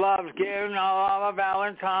love's giving all of a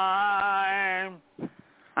Valentine.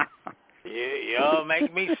 You'll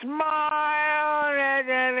make me smile.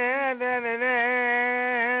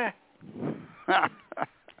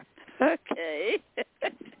 Okay.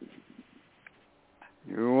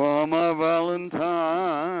 You are my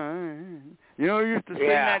Valentine. You know, he used to sing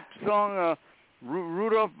that song,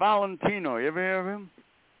 Rudolph Valentino. You ever hear of him?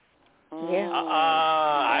 Yeah.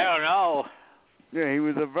 I don't know. Yeah, he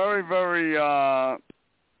was a very, very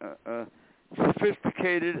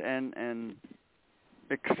sophisticated and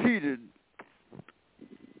exceeded,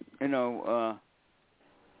 you know,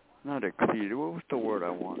 not exceeded. What was the word I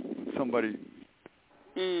want? Somebody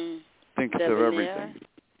thinks of everything.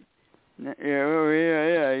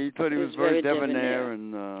 Yeah. He thought he was very debonair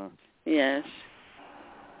and. Yes.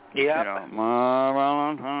 Yeah. You know, my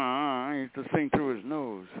Valentine. He used to sing through his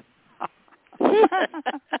nose.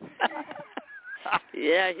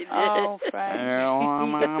 Yeah, he did. Oh, Frank.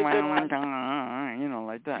 You know,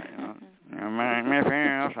 like that. You know. You make me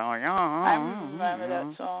feel so young. I remember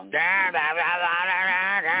that song.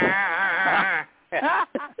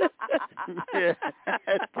 Yeah,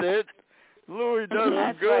 that's it. Louis does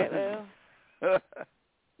it good. Right,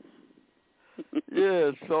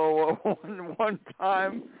 Yeah, so one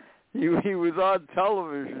time he was on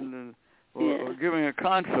television and giving a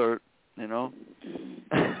concert, you know,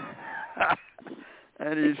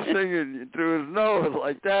 and he's singing through his nose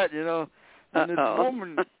like that, you know, and this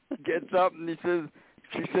woman gets up and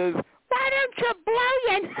she says, "Why don't you blow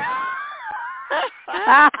your nose?"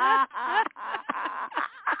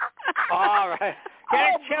 All right. Get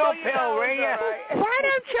a chill pill, will you? Why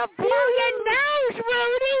don't you blow your nose,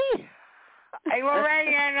 Rudy? Hey,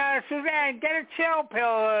 Lorraine and Suzanne, get a chill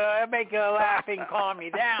pill. Make you laugh and calm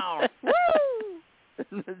you down. Woo!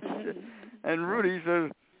 And Rudy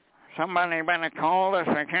says, "Somebody better call the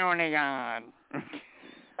security guard."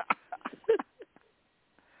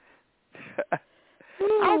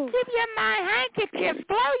 I'll give you my handkerchief.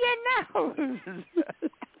 Blow your nose.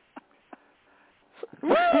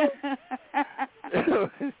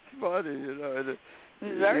 It's funny, you know.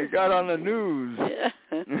 It got on the news. Yeah.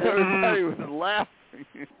 Everybody was laughing.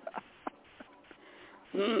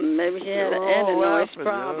 Maybe he had an adenoid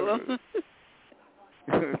problem.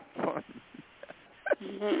 You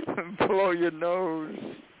know? Blow your nose.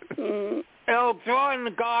 It'll throw in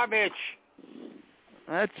the garbage.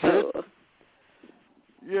 That's it.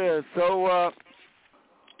 Yeah, so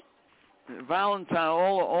Valentine,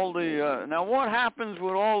 all the now what happens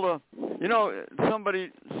with all the, you know,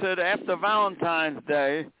 somebody said after Valentine's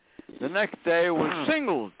Day, the next day was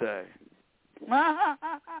Singles Day.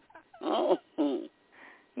 Oh.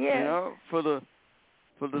 Yeah. You know, for the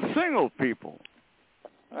single people.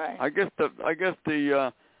 Right. I guess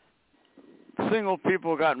the single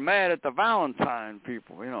people got mad at the Valentine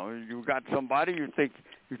people. You know, you got somebody you think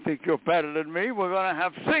you're better than me. We're gonna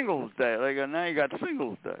have Singles Day. They go, now you got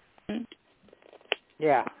Singles Day.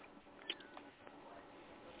 Yeah.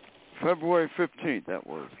 February 15th. That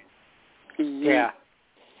was. Yeah.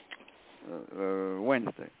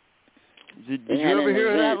 Wednesday. Did you ever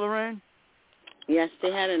hear of that, Lorraine? Yes,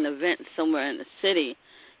 they had an event somewhere in the city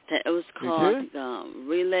that it was called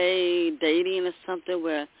relay dating or something,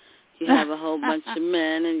 where you have a whole bunch of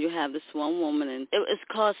men and you have this one woman, and it's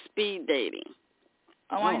called speed dating.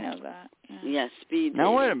 Oh, I know that. Yeah. Yes, speed dating.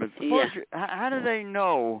 Now wait a minute. How do they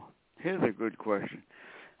know? Here's a good question.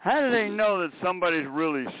 How do they know that somebody's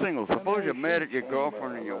really single? Suppose you're mad at your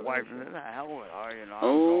girlfriend or your wife, and the hell are you?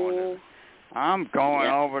 I'm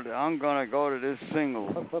gonna go to this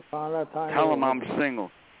single. Tell them I'm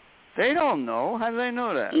single. They don't know. How do they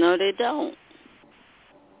know that? No, they don't.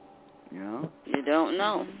 You know? You don't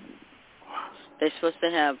know. They're supposed to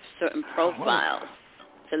have certain profiles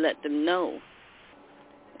to let them know.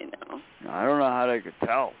 You know. I don't know how they could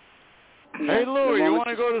tell. Yes, hey, Louie, you want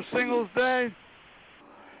to go to Singles Day?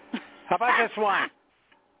 How about this one?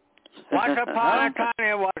 Once upon a time,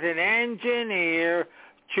 there was an engineer.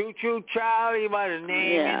 Choo-choo Charlie was his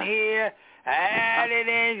name in here. Had an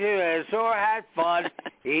engineer, sure had fun.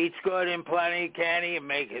 Eats good and plenty, can he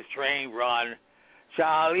make his train run?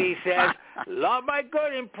 Charlie said, love my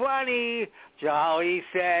good and plenty. Charlie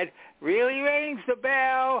said, really rings the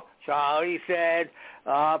bell. Charlie said,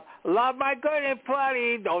 love my good and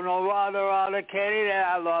plenty. Don't know other Kenny that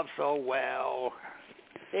I love so well.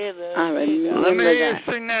 Let me hear you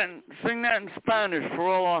sing that in Spanish for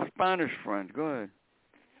all our Spanish friends. Go ahead.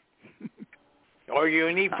 Or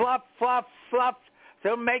you need fluff, fluff, fluff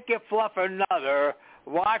to make you fluff another.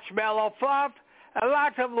 Marshmallow fluff and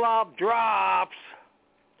lots of love drops.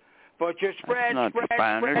 But you spread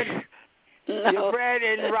your bread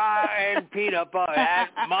and rye and peanut butter.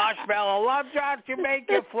 And marshmallow love drops to make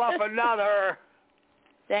you fluff another.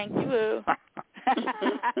 Thank you.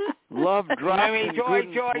 Love drops. I mean, joy,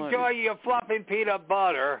 you're fluffing peanut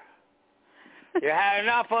butter. You had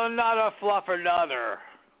enough of another fluff another.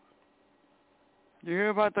 You hear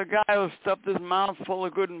about the guy who stuffed his mouth full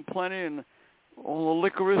of good and plenty and all the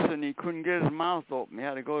licorice, and he couldn't get his mouth open. He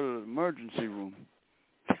had to go to the emergency room.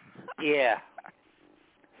 Yeah.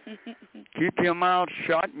 Keep your mouth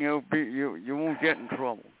shut, and you won't get in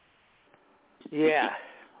trouble. Yeah.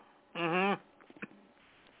 Mhm.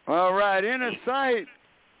 All right, Innersight.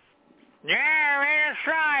 Yeah,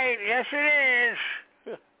 Innersight. Yes, it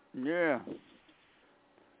is. Yeah.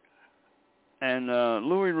 And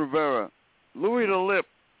Louis Rivera. Louis the Lip.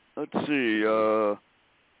 Let's see.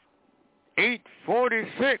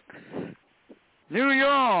 846. New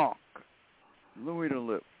York. Louis the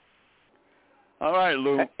Lip. All right,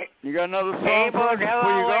 Lou. You got another song for us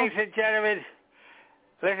before you go? Ladies and gentlemen.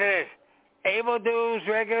 Listen to this. Able News,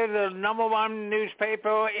 regular, the #1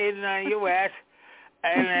 newspaper in the U.S.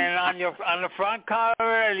 And then on the front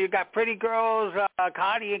cover, you got pretty girls,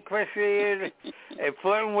 Connie and Chrissy, and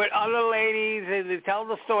flirting with other ladies, and they tell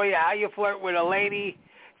the story of how you flirt with a lady,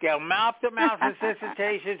 get mouth-to-mouth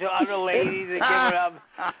resuscitation to other ladies, and giving them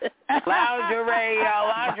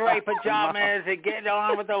lingerie pajamas, and getting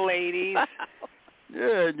on with the ladies.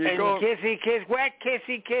 Yeah, and kissy, wet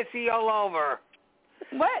kissy all over.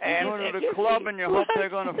 What? And you go to the club and you hope they're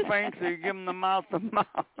going to faint, so you give them the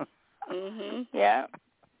mouth-to-mouth. Mhm. Yeah.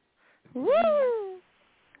 Woo.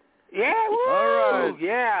 Yeah. Woo. All right.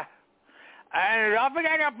 Yeah. And don't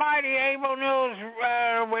forget to buy the Able News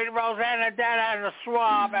with Rosanna Dana and the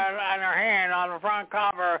swab on her hand on the front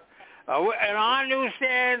cover, and on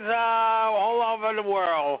newsstands all over the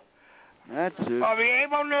world. That's it. The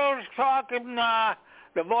Able News talking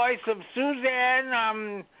the voice of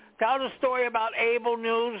Suzanne. Tell the story about Able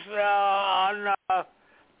News on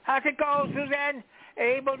how's it go, Suzanne?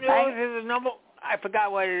 Able News is the number. I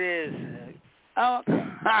forgot what it is. Oh,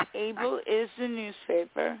 Able is the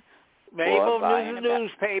newspaper. Able News is the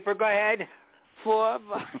newspaper. Go ahead. For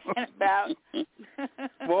and about.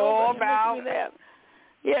 For about.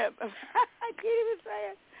 Yeah, I can't even say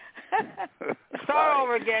it. Start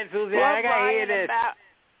over again, Suzanne. I gotta hear this.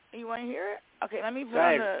 You want to hear it? Okay, let me put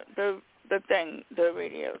on the thing, the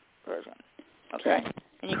radio version. Okay,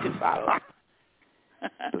 and you can follow.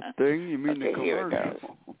 The thing? You mean the commercial? Here it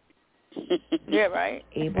goes. Yeah, right.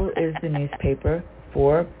 Able is the newspaper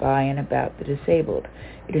for, by, and about the disabled.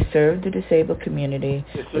 It has served the disabled community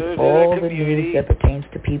with all the news that pertains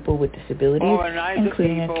to people with disabilities,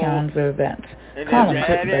 including accounts of events, columns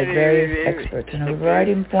written by various experts, and a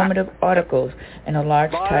variety of informative articles in a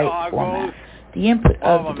large, tight format. The input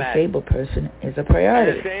of the disabled person is a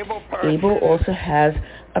priority. Able also has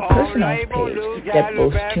a personal page that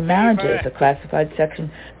boasts 2 marriages, a classified section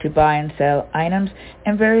to buy and sell items,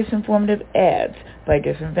 and various informative ads by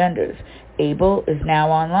different vendors. Able is now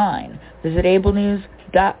online. Visit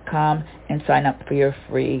ablenews.com and sign up for your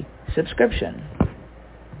free subscription.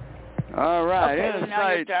 All right. Okay,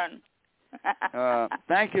 now you're done.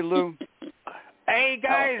 Thank you, Lou. Hey,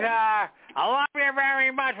 guys, I love you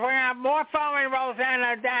very much. We're going to have more fun with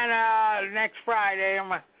Rosanna Dana next Friday.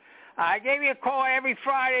 I gave you a call every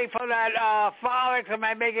Friday for that Follies. Am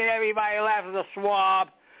I making everybody laugh with the swab?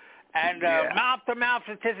 And mouth-to-mouth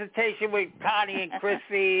resuscitation with Connie and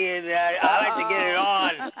Chrissy, and I like to get it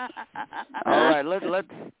on. All right,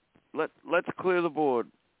 let's clear the board.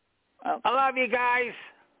 Okay. I love you guys.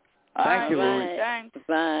 Thank you, Louis. Thanks.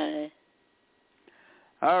 Bye.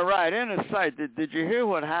 All right, Innersight, did you hear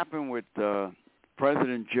what happened with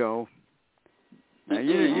President Joe? Now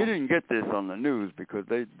you didn't get this on the news because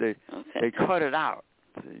they cut it out.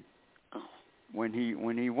 See, when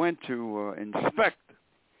he went to inspect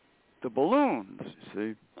the balloons,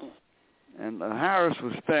 see, and Harris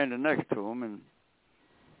was standing next to him, and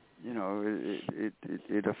you know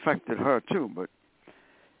it affected her too. But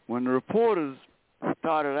when the reporters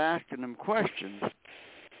started asking him questions,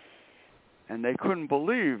 and they couldn't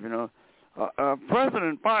believe,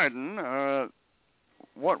 President Biden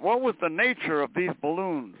what was the nature of these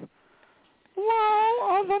balloons?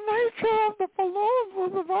 Well, the nature of the balloons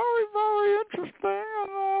was very, very interesting,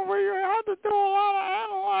 and we had to do a lot of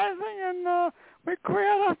analyzing, and we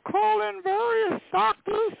had to call in various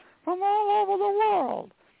doctors from all over the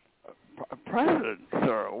world. President,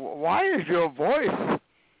 sir, why is your voice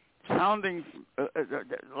sounding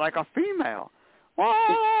like a female? Well,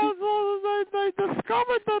 they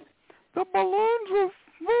discovered that the balloons were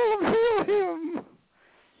full of helium.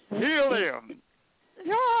 Helium?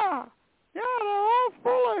 Yeah, they're all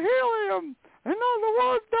full of helium. In other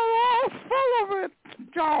words, they're all full of it,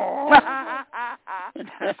 Joe.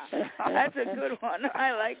 That's a good one.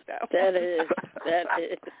 I like that one. That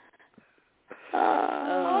is.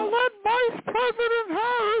 I'll let Vice President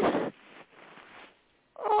Harris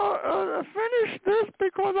finish this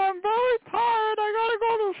because I'm very tired. I gotta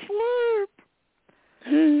go to sleep.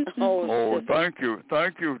 Oh,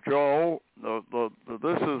 thank you, Joe.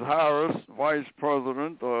 This is Harris, Vice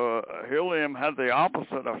President. Helium had the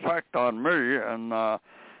opposite effect on me, and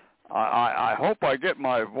I hope I get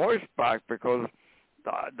my voice back because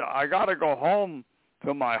I gotta go home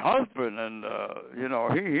to my husband, and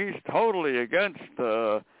he's totally against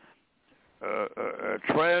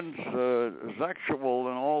transsexual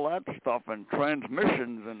and all that stuff, and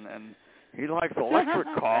transmissions, and he likes electric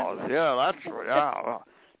cars. Yeah.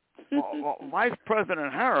 Well, Vice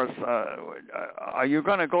President Harris, are you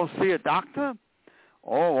going to go see a doctor?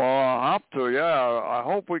 Oh, well, I'll have to. Yeah, I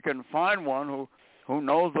hope we can find one who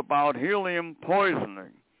knows about helium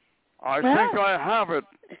poisoning. I think I have it.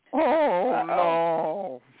 Oh,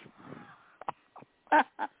 no.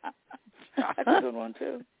 That's a good one,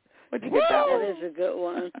 too. Where'd you get that one? That is a good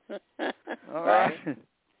one. All right.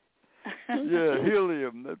 Yeah,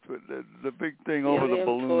 helium. That's what the big thing over the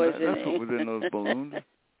balloon. That's what was in those balloons.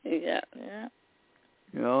 Yeah.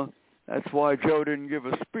 That's why Joe didn't give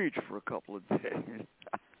a speech for a couple of days.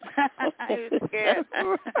 He was scared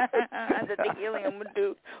that the helium would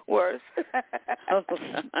do worse. All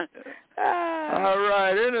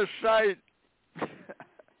right, Innersight.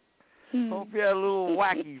 Hope you had a little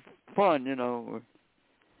wacky fun,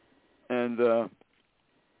 And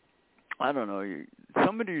I don't know,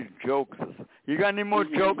 some of these jokes. You got any more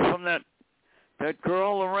jokes from that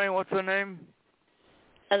girl, Lorraine? What's her name?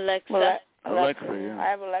 Alexa. Alexa, yeah. I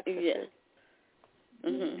have Alexa. Yeah.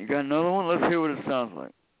 Mm-hmm. You got another one? Let's hear what it sounds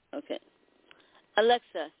like. Okay.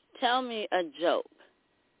 Alexa, tell me a joke.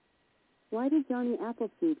 Why did Johnny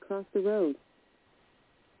Appleseed cross the road?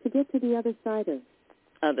 To get to the other cider.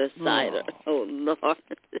 Other cider. Oh, Lord.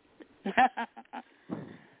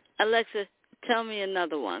 Alexa, tell me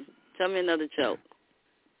another one. Tell me another joke.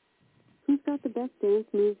 Who's got the best dance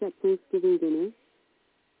moves at Thanksgiving dinner?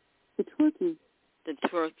 The twerky. The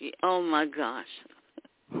twerky. Oh, my gosh.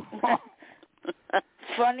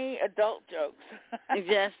 Funny adult jokes.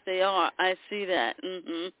 Yes, they are. I see that.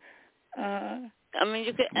 Mm-hmm. I mean,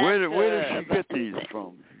 you could ask Where does she get these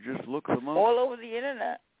from? She just looks them up? All over the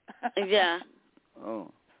internet. Yeah.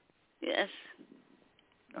 Oh. Yes.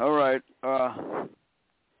 All right.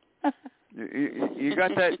 You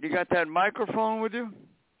got that? You got that microphone with you?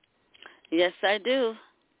 Yes, I do.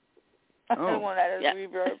 The one that has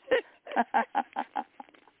reverb.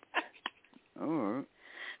 All right.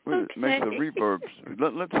 It makes the reverbs.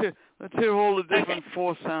 Let's hear all the different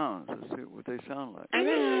four sounds. Let's see what they sound like. All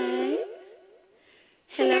right.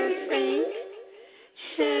 Hello, Frank.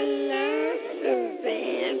 Hello,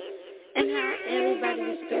 Suzanne. And how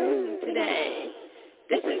everybody's doing today.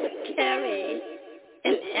 This is Carrie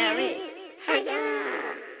and Eric. Hiya.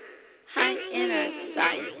 Hi,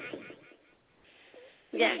 Innersight.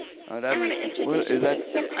 Yes, I'm going to introduce you to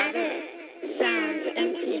some other sounds and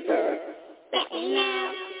people that we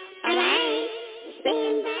know. All right?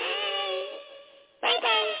 Stand by.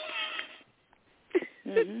 Bye-bye.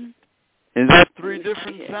 Mm-hmm. Is that three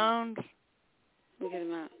different sounds? Look at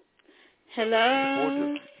them out.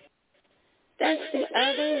 Hello? That's the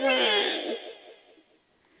other one.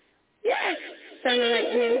 Yes, sounding like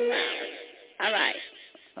Minnie Mouse. All right.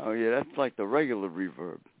 Oh, yeah, that's like the regular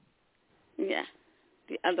reverb. Yeah,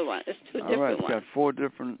 the other one. It's two different ones. All right, it's got four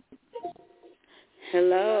different.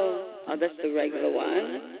 Hello. Oh, that's the regular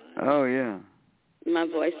one. Oh, yeah. My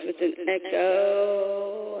voice with an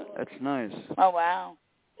echo. That's nice. Oh, wow.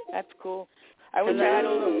 That's cool. I wish I had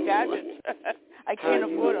all those gadgets. I can't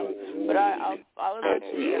afford them, but I'll let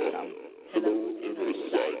you get some. Hello,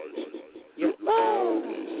 Innersight. Your own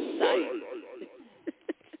sight.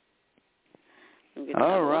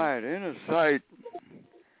 All right, Innersight.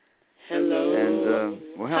 Hello. And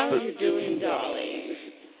we'll have How are you doing, darling?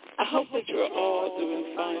 I hope that you're all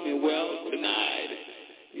doing fine and well tonight.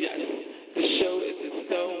 Yes, The show is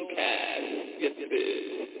its own cast. Yes, it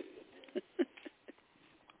is.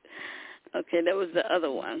 Okay, that was the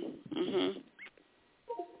other one.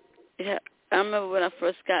 Yeah, I remember when I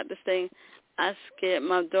first got this thing, I scared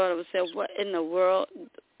my daughter would say, "What in the world?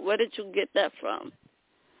 Where did you get that from?"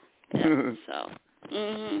 Yeah, so.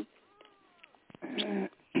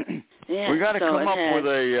 Yeah, we got to so come up with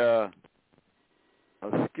a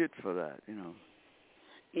skit for that, you know.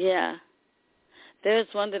 Yeah. There's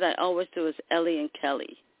one that I always do is Ellie and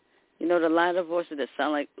Kelly. You know, the lighter voices that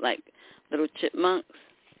sound like little chipmunks?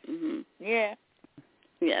 Yeah.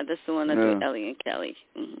 Yeah, that's the one I do, Ellie and Kelly.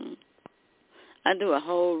 I do a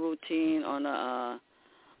whole routine on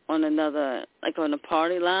another, like on the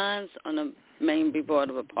party lines, on the main board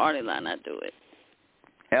of a party line, I do it.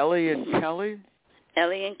 Ellie and Kelly?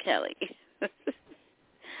 Ellie and Kelly.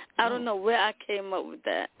 I don't know where I came up with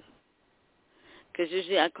that. Because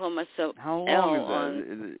usually I call myself How long L is that?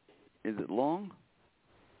 Is it long?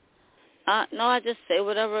 No, I just say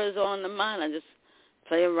whatever is on the mind. I just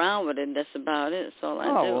play around with it, and that's about it. That's all I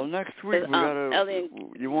do. Oh, well, next week we got to... Ellie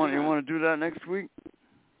You want to do that next week?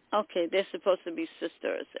 Okay, they're supposed to be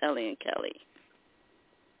sisters, Ellie and Kelly.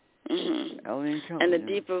 Ellie and Kelly. And the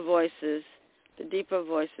deeper voices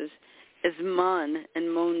is Mon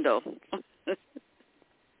and Mundo.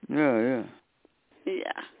 Yeah.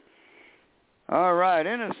 Yeah. All right,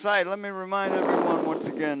 Innersight. Let me remind everyone once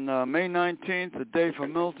again, May 19th, the day for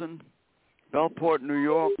Milton, Bellport, New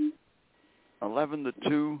York, 11 to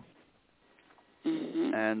 2.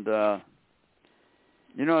 And,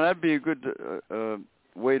 you know, that'd be a good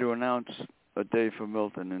way to announce a day for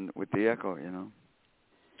Milton and with the Echo, you know.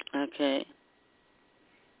 Okay.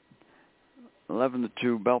 11 to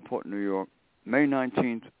 2, Bellport, New York, May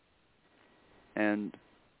 19th. And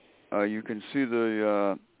you can see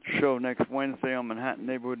the show next Wednesday on Manhattan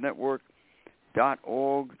Neighborhood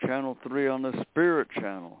Network.org, Channel 3 on the Spirit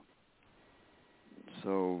Channel.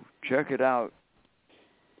 So check it out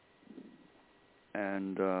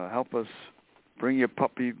and help us. Bring your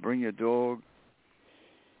puppy, bring your dog.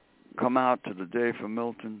 Come out to the day for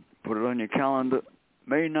Milton. Put it on your calendar.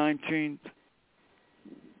 May 19th,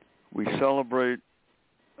 we celebrate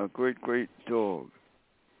a great, great dog.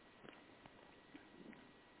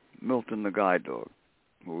 Milton the guide dog,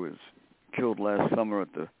 who was killed last summer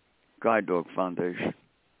at the Guide Dog Foundation.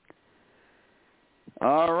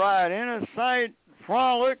 All right, Innersight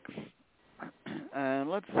Frolics. And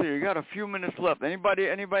let's see, you got a few minutes left. Anybody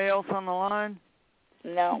else on the line?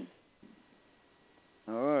 No.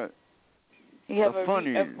 All right. You have a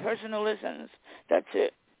personal listens. That's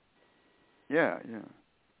it. Yeah.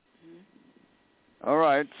 All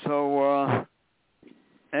right, so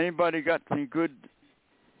anybody got any good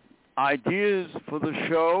ideas for the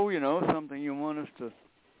show, you know, something you want us to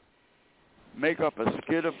make up a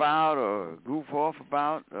skit about or goof off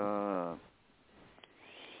about,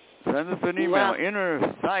 send us an email,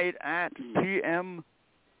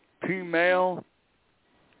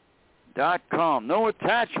 innersight@tmpmail.com. No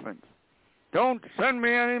attachments. Don't send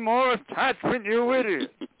me any more attachment, you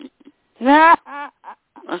idiot. It right.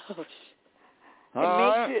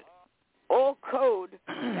 makes it all code.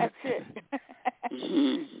 That's it.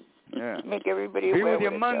 Yeah. Make everybody Be aware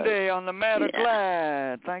with you Monday on the Matter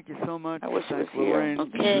Glad. Thank you so much. I wish it was Lorraine,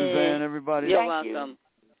 Suzanne, everybody. You're welcome.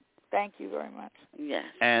 Thank you very much. Yes.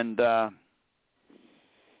 And,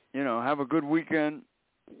 you know, have a good weekend.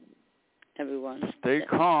 Everyone. Stay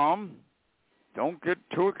calm. Don't get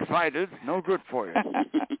too excited. No good for you.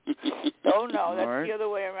 Oh, no, that's the other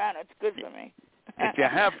way around. It's good for me. If you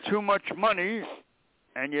have too much money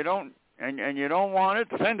and you don't want it,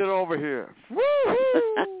 send it over here. Woo-hoo!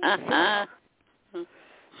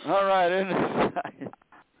 All right, Innersight.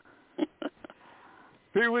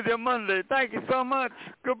 Be with you Monday. Thank you so much.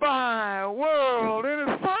 Goodbye, world.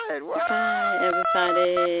 Innersight. Bye,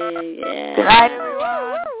 everybody. Yeah. Good night,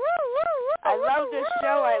 everyone. I love this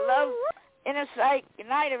show. I love Innersight. Good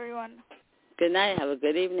night, everyone. Good night. Have a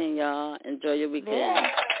good evening, y'all. Enjoy your weekend. Yeah.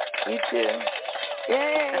 You too. Yay.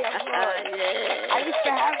 Yeah. I used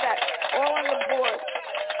to have that all on the board,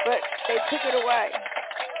 but they took it away.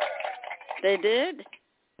 They did?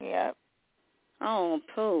 Yeah. Oh,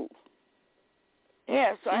 poo.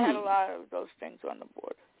 Yeah, so I had a lot of those things on the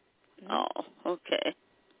board. Oh, okay.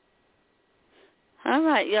 All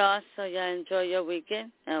right, y'all. So y'all enjoy your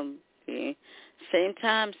weekend. Same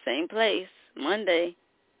time, same place, Monday.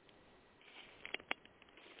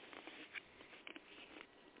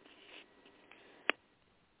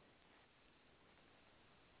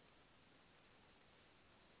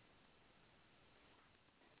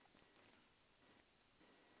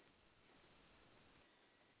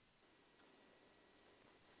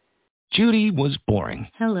 Judy was boring.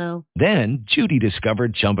 Hello. Then Judy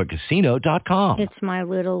discovered ChumbaCasino.com. It's my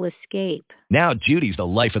little escape. Now Judy's the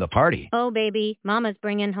life of the party. Oh, baby, mama's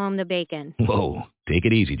bringing home the bacon. Whoa, take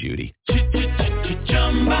it easy, Judy.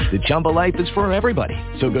 The Chumba life is for everybody.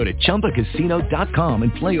 So go to ChumbaCasino.com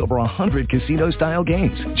and play over 100 casino-style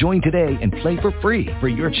games. Join today and play for free for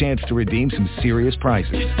your chance to redeem some serious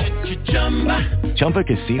prizes.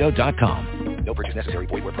 ChumbaCasino.com. No purchase necessary.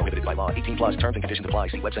 Void where prohibited by law. 18 plus terms and conditions apply.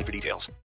 See website for details.